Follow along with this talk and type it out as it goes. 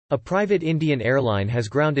A private Indian airline has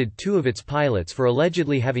grounded 2 of its pilots for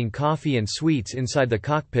allegedly having coffee and sweets inside the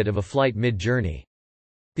cockpit of a flight mid-journey.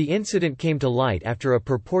 The incident came to light after a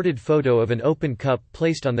purported photo of an open cup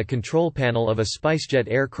placed on the control panel of a SpiceJet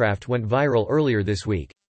aircraft went viral earlier this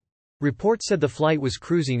week. Reports said the flight was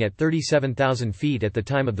cruising at 37,000 feet at the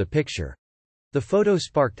time of the picture. The photo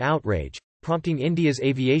sparked outrage, prompting India's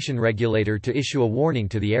aviation regulator to issue a warning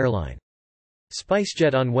to the airline.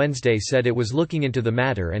 SpiceJet on Wednesday said it was looking into the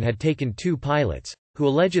matter and had taken 2 pilots, who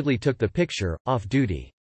allegedly took the picture, off duty.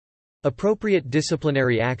 Appropriate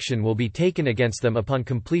disciplinary action will be taken against them upon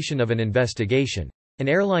completion of an investigation, an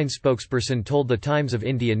airline spokesperson told the Times of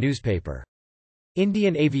India newspaper.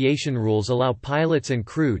 Indian aviation rules allow pilots and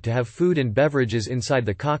crew to have food and beverages inside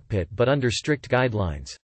the cockpit but under strict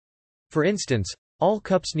guidelines. For instance, all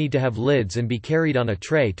cups need to have lids and be carried on a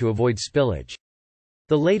tray to avoid spillage.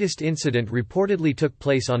 The latest incident reportedly took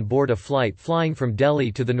place on board a flight flying from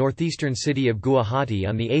Delhi to the northeastern city of Guwahati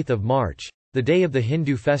on 8 March, the day of the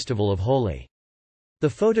Hindu festival of Holi. The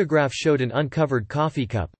photograph showed an uncovered coffee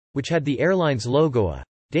cup, which had the airline's logo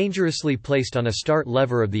dangerously placed on a start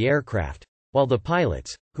lever of the aircraft, while the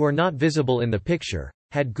pilots, who are not visible in the picture,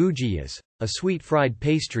 had gujiyas, a sweet fried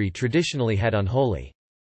pastry traditionally had on Holi.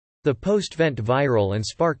 The post went viral and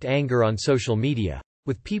sparked anger on social media,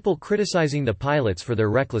 with people criticizing the pilots for their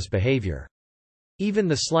reckless behavior. Even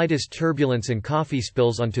the slightest turbulence and coffee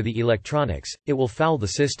spills onto the electronics, it will foul the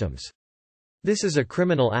systems. This is a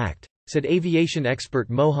criminal act, said aviation expert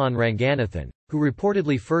Mohan Ranganathan, who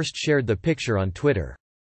reportedly first shared the picture on Twitter.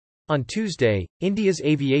 On Tuesday, India's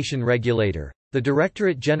aviation regulator, the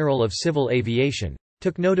Directorate General of Civil Aviation,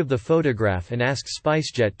 took note of the photograph and asked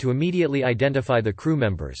SpiceJet to immediately identify the crew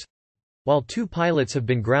members. While 2 pilots have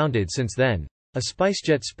been grounded since then, a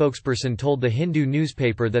SpiceJet spokesperson told the Hindu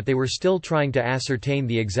newspaper that they were still trying to ascertain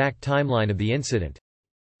the exact timeline of the incident.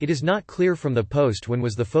 It is not clear from the post when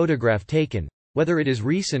was the photograph taken, whether it is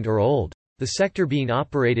recent or old, the sector being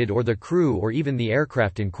operated or the crew or even the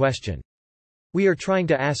aircraft in question. "We are trying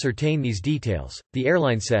to ascertain these details," the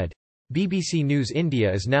airline said. BBC News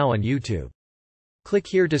India is now on YouTube. Click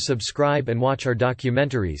here to subscribe and watch our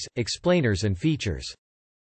documentaries, explainers and features.